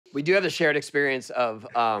We do have the shared experience of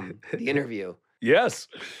the interview. Yes.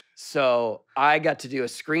 So I got to do a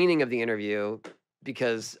screening of the interview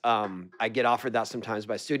because I get offered that sometimes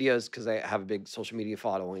by studios because I have a big social media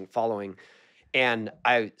following. And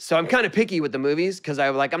so I'm kind of picky with the movies because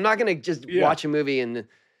I'm not going to just watch a movie and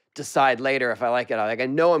decide later if I like it. I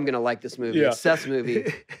know I'm going to like this movie. It's Seth's movie.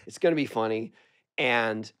 It's going to be funny.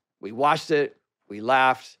 And we watched it. We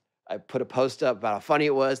laughed. I put a post up about how funny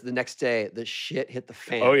it was. The next day, the shit hit the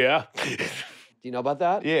fan. Oh, yeah? Do you know about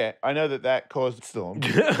that? Yeah, I know that caused a storm.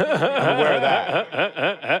 I'm aware of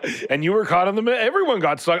that. And you were caught on the... Everyone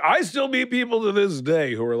got stuck. I still meet people to this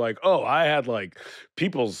day who are like, oh, I had like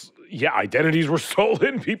people's... Yeah, identities were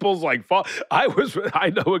stolen. People's like...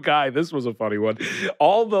 I know a guy, this was a funny one.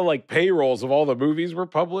 All the like payrolls of all the movies were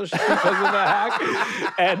published because of the hack.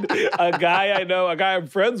 And a guy I know, a guy I'm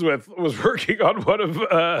friends with, was working on one of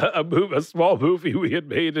a small movie we had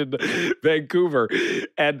made in Vancouver.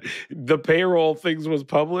 And the payroll things was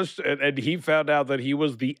published, and he found out that he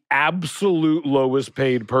was the absolute lowest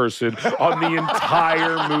paid person on the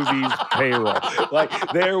entire movie's payroll. Like,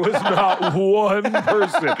 there was not one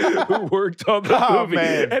person who worked on the movie.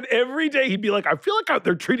 Man. And every day he'd be like, I feel like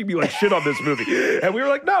they're treating me like shit on this movie. And we were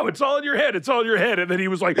like, no, it's all in your head. It's all in your head. And then he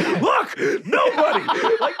was like, look, nobody.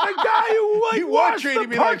 Like the guy who like washed the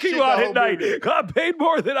parking lot at night got paid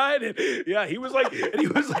more than I did. Yeah, he was like, and he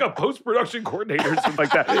was like a post-production coordinator or something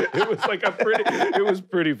like that. It was like it was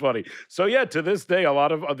pretty funny. So yeah, to this day,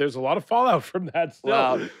 there's a lot of fallout from that still.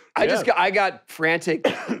 Wow. I got frantic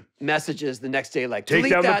messages the next day, like, take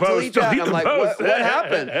down the post, delete that. I'm like, what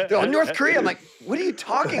happened? They're like, North Korea. I'm like, what are you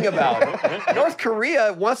talking about? North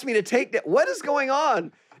Korea wants me to take that. What is going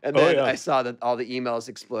on? And then I saw that all the emails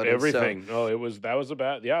exploded. Everything. So. That was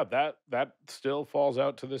about, that still falls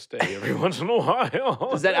out to this day every once in a while.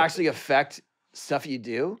 Does that actually affect stuff you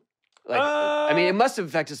do? Like, I mean, it must have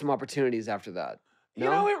affected some opportunities after that. No?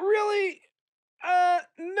 You know, it really,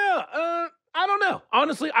 no. I don't know.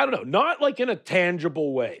 Honestly, I don't know. Not like in a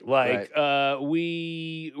tangible way. Like,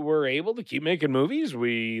 we were able to keep making movies.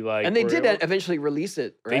 And they did eventually release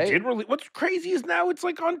it, right? They did release. What's crazy is now it's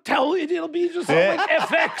like on television. It'll be just on like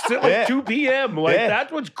FX at like 2 p.m. Like,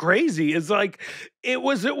 that's what's crazy. Is like, it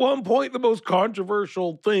was at one point the most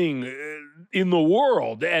controversial thing in the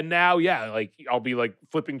world. And now, like, I'll be like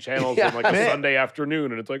flipping channels on like a Sunday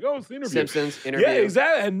afternoon and it's like, oh, it's the interview. Simpsons interview. Yeah,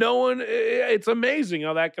 exactly. And no one, it's amazing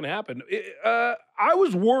how that can happen. I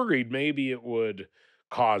was worried maybe it would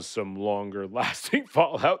cause some longer lasting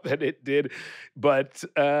fallout than it did. But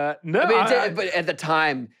no. I mean, it did, but at the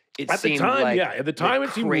time, it seemed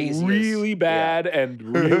really bad and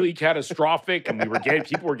really catastrophic, and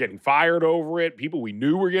people were getting fired over it. People we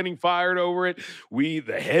knew were getting fired over it.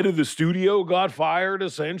 The head of the studio got fired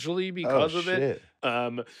essentially because of it.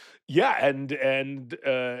 It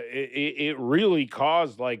really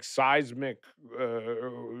caused like seismic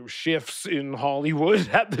shifts in Hollywood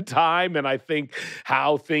at the time, and I think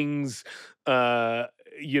how things. How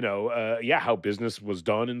business was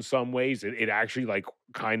done in some ways. It actually like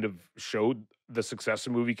kind of showed the success a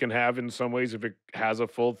movie can have in some ways if it has a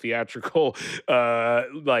full theatrical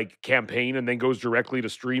like campaign and then goes directly to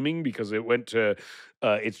streaming, because it went to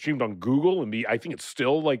it streamed on Google, and I think it's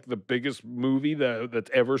still like the biggest movie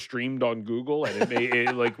that's ever streamed on Google,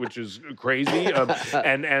 and which is crazy.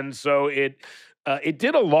 And so it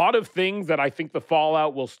did a lot of things that I think the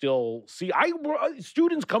fallout will still see.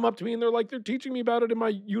 Students come up to me and they're teaching me about it in my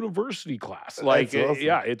university class. Like, awesome.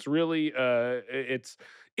 It's really, it's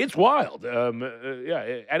wild. And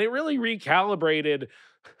it really recalibrated,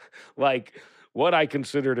 like, what I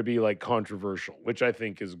consider to be like controversial, which I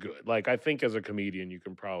think is good. Like, I think as a comedian, you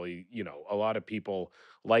can probably, a lot of people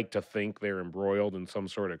like to think they're embroiled in some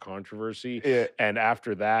sort of controversy. Yeah. And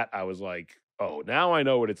after that, I was like, oh, now I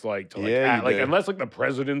know what it's like to unless like the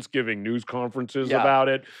president's giving news conferences about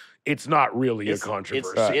it, it's not really a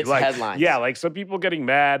controversy. It's like headlines. Yeah, like some people getting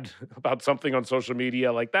mad about something on social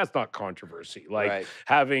media, like that's not controversy. Like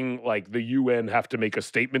having like the UN have to make a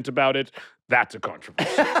statement about it, that's a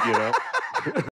controversy,